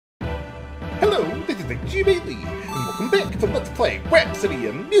Hello, this is GB Lee, and welcome back to Let's Play Rhapsody,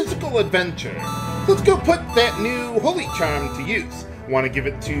 a musical adventure. Let's go put that new holy charm to use. Want to give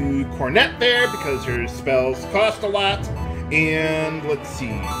it to Cornet there, because her spells cost a lot. And let's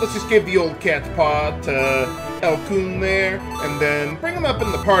see, let's just give the old cat's paw to L-Kun there, and then bring him up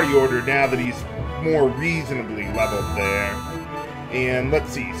in the party order now that he's more reasonably leveled there. And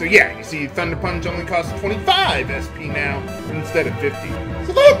let's see, so yeah, you see Thunder Punch only costs 25 SP now instead of 50.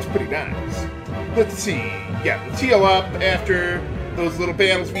 So that's pretty nice. Let's see, yeah, let's heal up after those little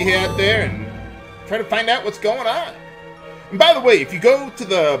battles we had there and try to find out what's going on. And by the way, if you go to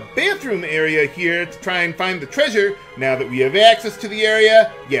the bathroom area here to try and find the treasure, now that we have access to the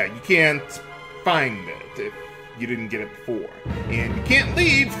area, yeah, you can't find it if you didn't get it before. And you can't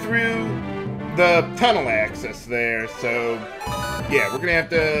leave through the tunnel access there, so yeah, we're gonna have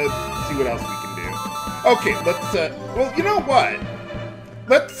to see what else we can do. Okay, let's, well, you know what?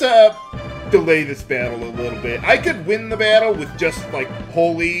 Let's, delay this battle a little bit. I could win the battle with just, like,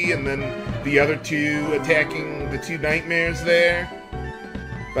 Holy and then the other two attacking the two nightmares there.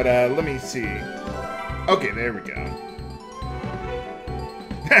 But, let me see. Okay, there we go.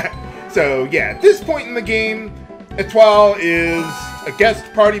 So, yeah, at this point in the game, Etoile is a guest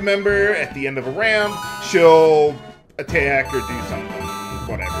party member. At the end of a round, she'll attack or do something,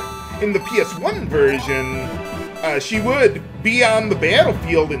 whatever. In the PS1 version, she would be on the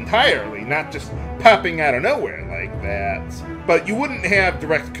battlefield entirely, not just popping out of nowhere like that. But you wouldn't have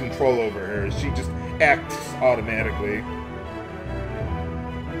direct control over her. She just acts automatically.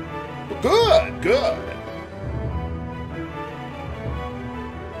 Good, good.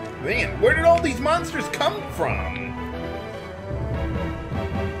 Man, where did all these monsters come from?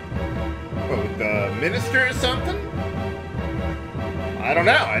 Oh, the minister or something? I don't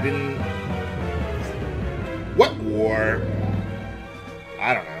know, I didn't... What war?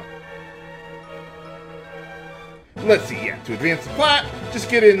 I don't know. Let's see, yeah, to advance the plot, just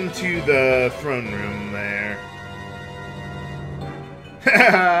get into the throne room there. Ha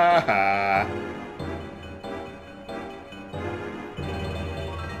ha ha.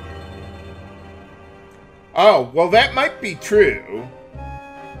 Oh, well that might be true.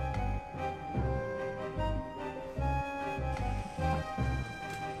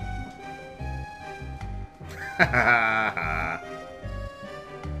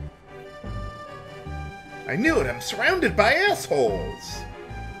 I knew it, I'm surrounded by assholes.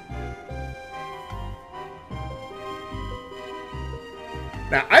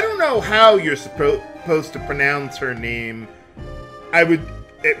 Now, I don't know how you're supposed to pronounce her name. I would,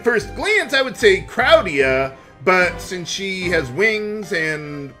 at first glance, I would say Crowdia, but since she has wings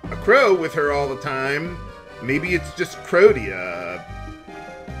and a crow with her all the time, maybe it's just Crowdia.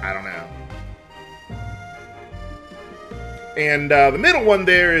 I don't know. And the middle one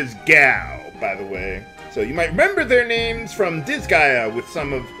there is Gao, by the way. So you might remember their names from Disgaea with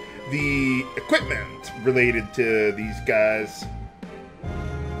some of the equipment related to these guys.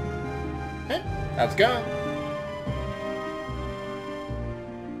 Hey, how's it going?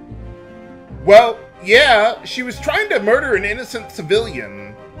 Well, yeah, she was trying to murder an innocent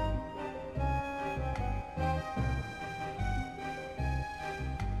civilian.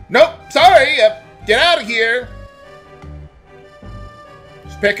 Nope, sorry, get out of here.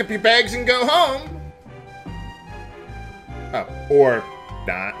 Just pack up your bags and go home. Oh, or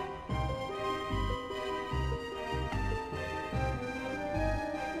not.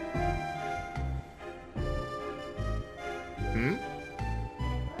 Hmm?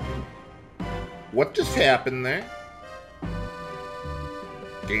 What just happened there?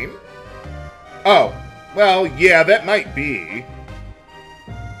 Game? Oh, well, yeah, that might be.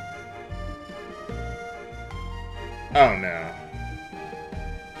 Oh, no.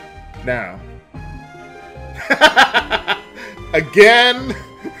 No. Again?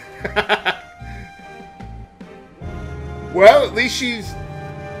 Well, at least she's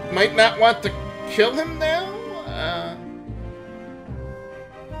might not want to kill him now?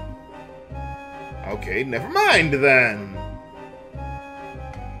 Okay, never mind then.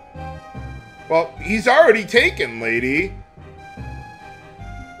 Well, he's already taken, lady.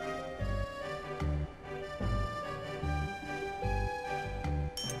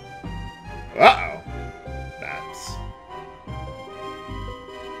 Uh-oh. That's...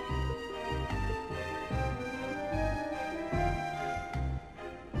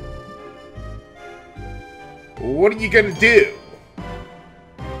 What are you gonna do?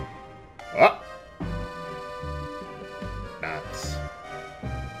 Oh. Nuts.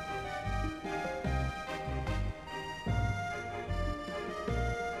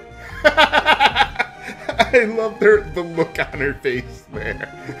 I love the look on her face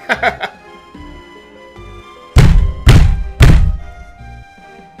there.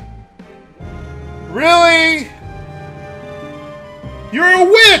 You're a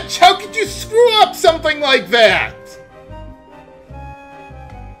witch! How could you screw up something like that?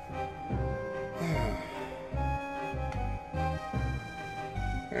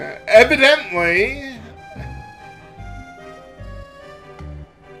 Evidently.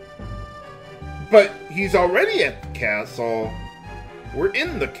 But he's already at the castle. We're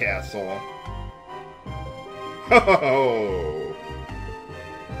in the castle. Oh.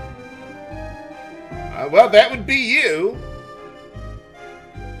 Well, that would be you.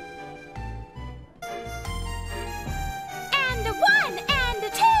 And a 1 and a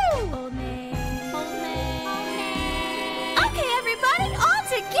 2. Old man. Old man. Old man. Okay, everybody, all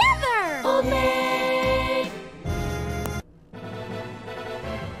together. Old man.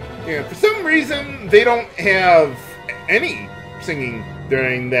 Yeah, for some reason, they don't have any singing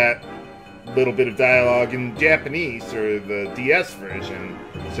during that little bit of dialogue in Japanese or the DS version.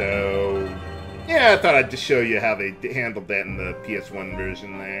 So, yeah, I thought I'd just show you how they handled that in the PS1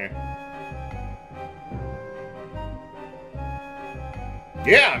 version there.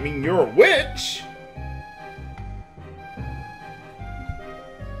 Yeah, I mean, you're a witch.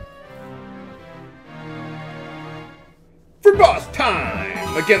 For boss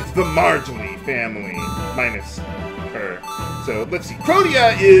time against the Marjorie family, minus her. So let's see.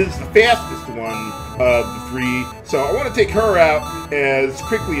 Crotia is the fastest one of the three, so I want to take her out as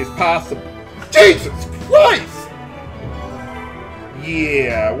quickly as possible. Jesus Christ!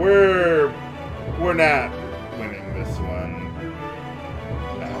 Yeah, we're not winning this one.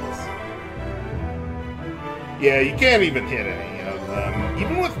 Yeah, you can't even hit any of them.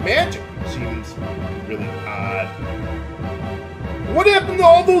 Even with magic, it seems really odd. What happened to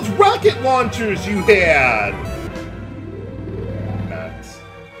all those rocket launchers you had? Nuts.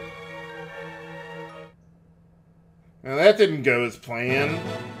 Well, that didn't go as planned.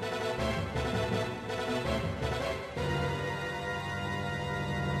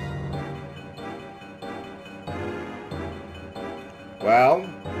 Well,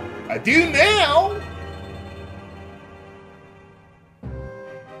 I do now.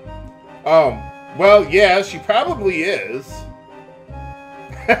 Well, yeah, she probably is.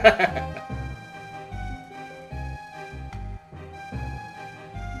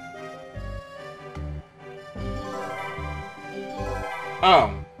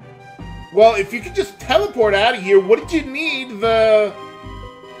 Well, if you could just teleport out of here, what did you need the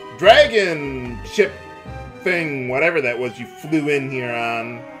dragon ship thing, whatever that was you flew in here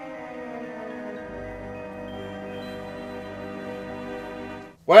on?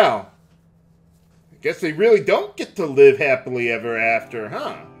 Well, I guess they really don't get to live happily ever after,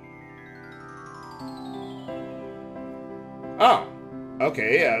 huh? Oh,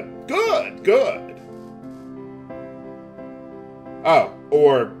 okay, good, good. Oh,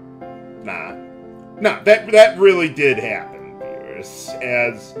 or, nah. No, that really did happen, viewers.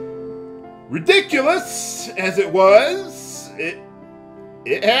 As ridiculous as it was,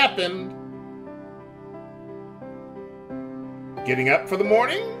 it happened. Getting up for the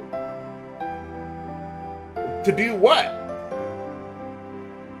morning? To do what?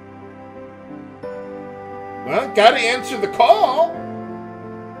 Well, gotta answer the call.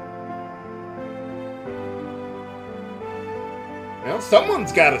 Well,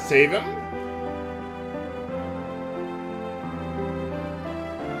 someone's gotta save him.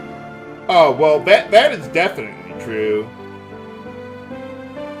 Oh, well, that is definitely true.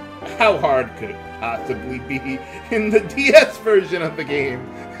 How hard could it possibly be in the DS version of the game?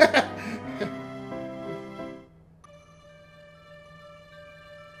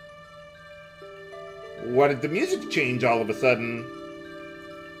 Why did the music change all of a sudden?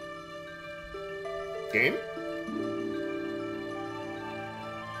 Game?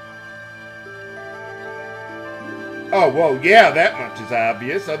 Oh, well, yeah, that much is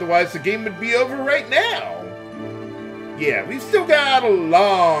obvious. Otherwise, the game would be over right now. Yeah, we've still got a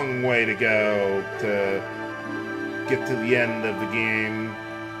long way to go to get to the end of the game.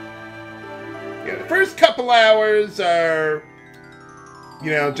 Yeah, the first couple hours are,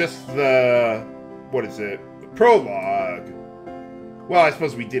 you know, just the, what is it, the prologue. Well, I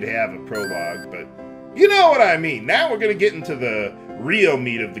suppose we did have a prologue, but you know what I mean. Now we're going to get into the real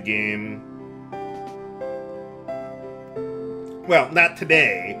meat of the game. Well, not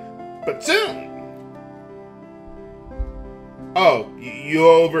today, but soon. Oh, you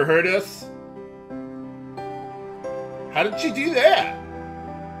overheard us? How did she do that?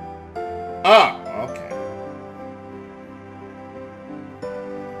 Oh, okay.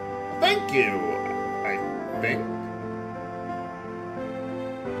 Thank you, I think.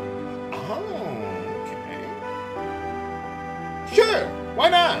 Oh, okay. Sure, why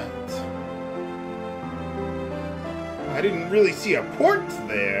not? I didn't really see a port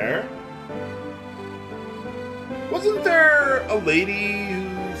there. Wasn't there a lady who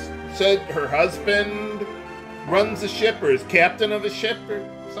said her husband runs a ship or is captain of a ship or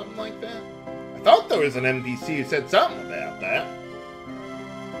something like that? I thought there was an NPC who said something about that.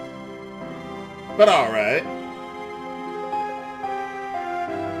 But alright.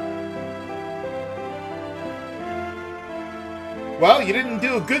 Well, you didn't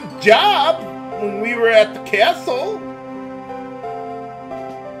do a good job when we were at the castle.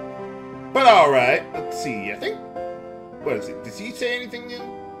 But alright, let's see, I think... What is it? Does he say anything new?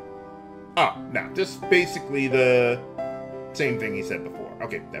 Oh, no, just basically the same thing he said before.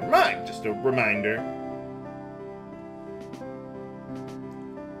 Okay, never mind, just a reminder.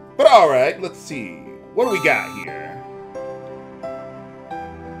 But alright, let's see. What do we got here?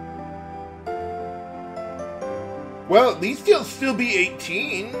 Well, at least he'll still be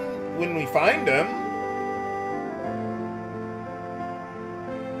 18 when we find him.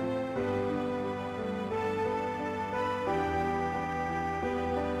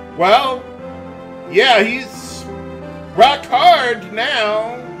 Well, yeah, he's rock hard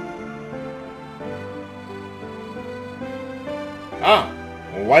now. Ah,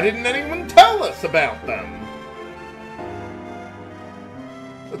 well, why didn't anyone tell us about them?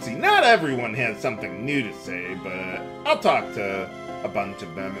 Let's see, not everyone has something new to say, but I'll talk to a bunch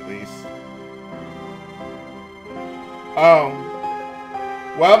of them at least. Oh,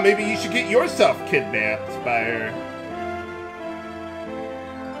 well, maybe you should get yourself kidnapped by her.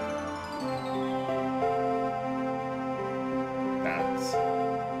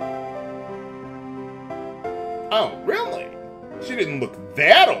 Oh, really? She didn't look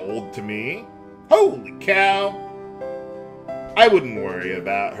that old to me. Holy cow. I wouldn't worry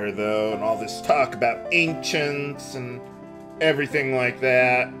about her, though, and all this talk about ancients and everything like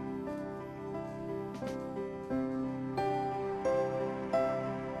that.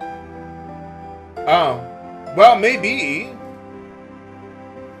 Oh, well, maybe.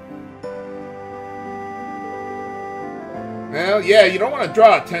 Well, yeah, you don't want to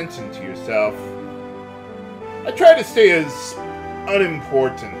draw attention to yourself. I try to stay as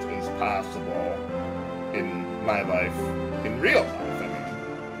unimportant as possible in my life, in real life, I mean.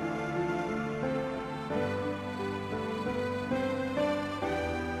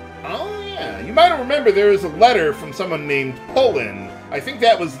 Oh yeah, you might remember there was a letter from someone named Pullen. I think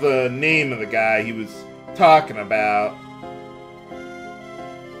that was the name of the guy he was talking about.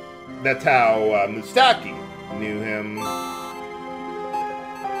 That's how Mustaki knew him.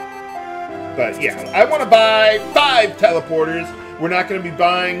 But yeah, I want to buy 5 teleporters. We're not going to be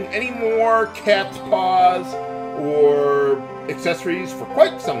buying any more cat's paws or accessories for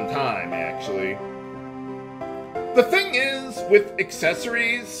quite some time, actually. The thing is, with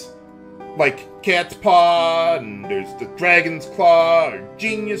accessories, like cat's paw, and there's the dragon's claw, or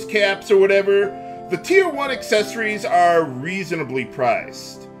genius caps, or whatever, the tier 1 accessories are reasonably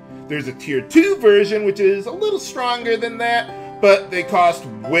priced. There's a tier 2 version, which is a little stronger than that, but they cost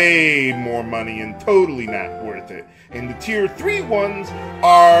way more money and totally not worth it. And the tier 3 ones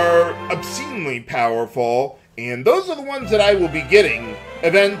are obscenely powerful, and those are the ones that I will be getting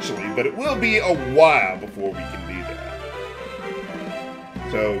eventually, but it will be a while before we can do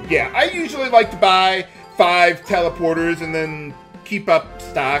that. So yeah, I usually like to buy 5 teleporters and then keep up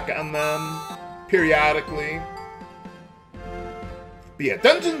stock on them periodically. But yeah,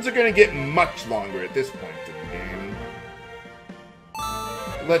 dungeons are going to get much longer at this point in the game.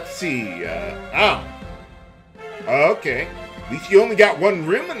 Let's see, oh. Okay. At least you only got 1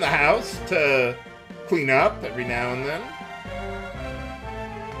 room in the house to clean up every now and then.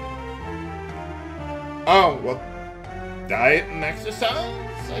 Oh, well, diet and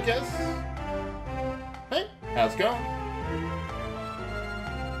exercise, I guess? Hey, how's it going?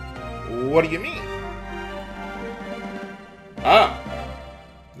 What do you mean? Ah.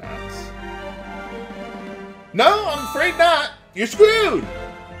 Nuts. No, I'm afraid not. You're screwed!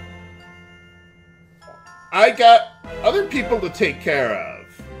 I got other people to take care of.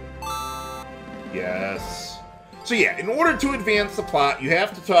 Yes. So yeah, in order to advance the plot, you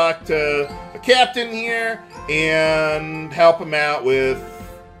have to talk to the captain here and help him out with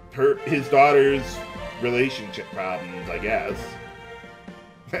his daughter's relationship problems, I guess.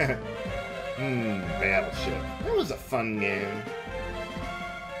 Battleship. That was a fun game.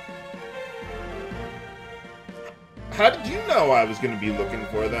 How did you know I was going to be looking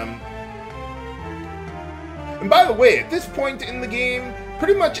for them? And by the way, at this point in the game,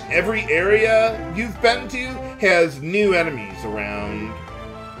 pretty much every area you've been to has new enemies around.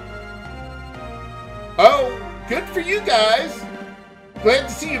 Oh, good for you guys! Glad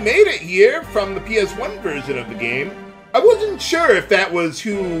to see you made it here from the PS1 version of the game. I wasn't sure if that was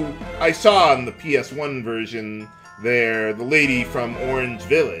who I saw in the PS1 version there, the lady from Orange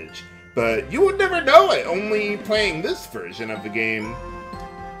Village. But you would never know it, only playing this version of the game.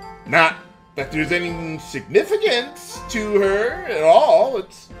 Not that there's any significance to her at all.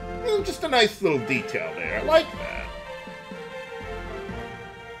 It's just a nice little detail there. I like that.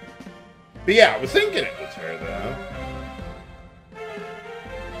 But yeah, I was thinking it was her, though.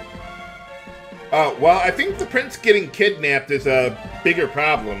 Well, I think the prince getting kidnapped is a bigger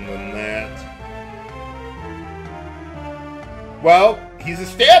problem than that. Well, he's a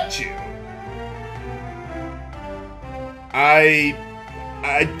statue. I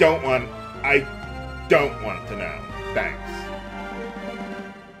don't want to know. Thanks.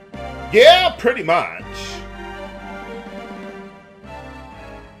 Yeah, pretty much.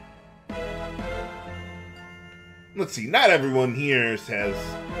 Let's see, not everyone here has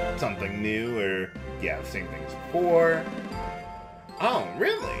something new, or, yeah, the same thing as before. Oh,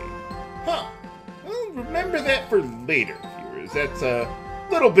 really? Huh. Well, remember that for later, viewers. That's a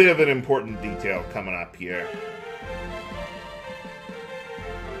little bit of an important detail coming up here.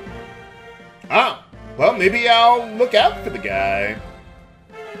 Ah, well, maybe I'll look out for the guy.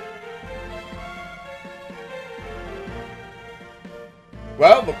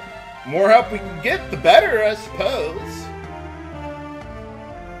 Well, the more help we can get, the better, I suppose.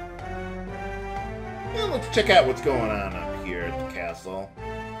 Well, let's check out what's going on up here at the castle.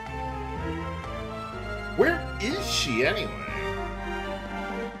 Where is she, anyway?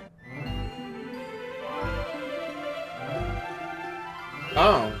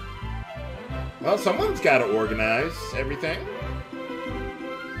 Oh. Well, someone's got to organize everything.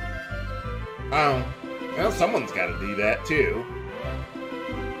 Oh. Well, someone's got to do that, too.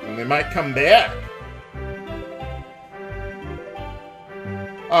 And they might come back.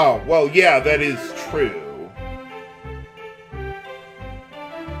 Oh, well, yeah, that is true.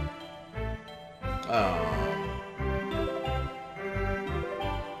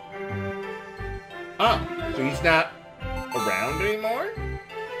 Oh, so he's not around anymore?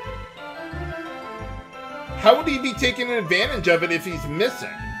 How would he be taking advantage of it if he's missing?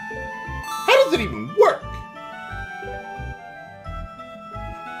 How does it even work?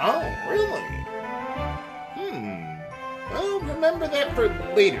 Oh, really? Well, remember that for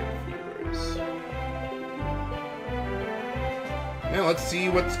later, viewers. Now let's see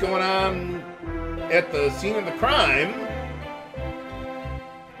what's going on at the scene of the crime.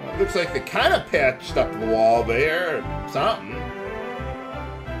 Well, it looks like they kind of patched up the wall there, or something.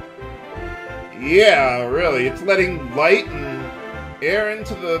 Yeah, really, it's letting light and air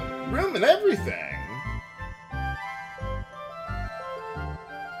into the room and everything.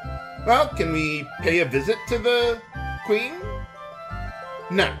 Well, can we pay a visit to the queen?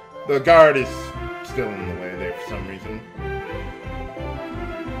 No, the guard is still in the way there for some reason.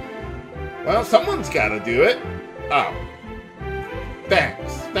 Well, someone's got to do it. Oh.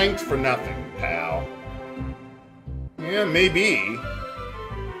 Thanks. Thanks for nothing, pal. Yeah, maybe.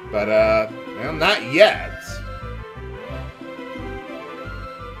 But, well, not yet.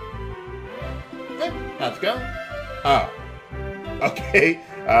 Hey, how's it going? Oh. Okay,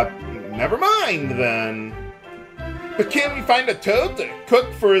 never mind then. But can we find a toad to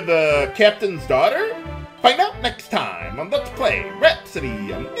cook for the captain's daughter? Find out next time on Let's Play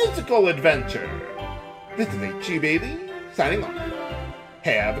Rhapsody, a musical adventure. This is H.G. Bailey, signing off.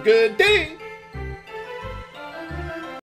 Have a good day!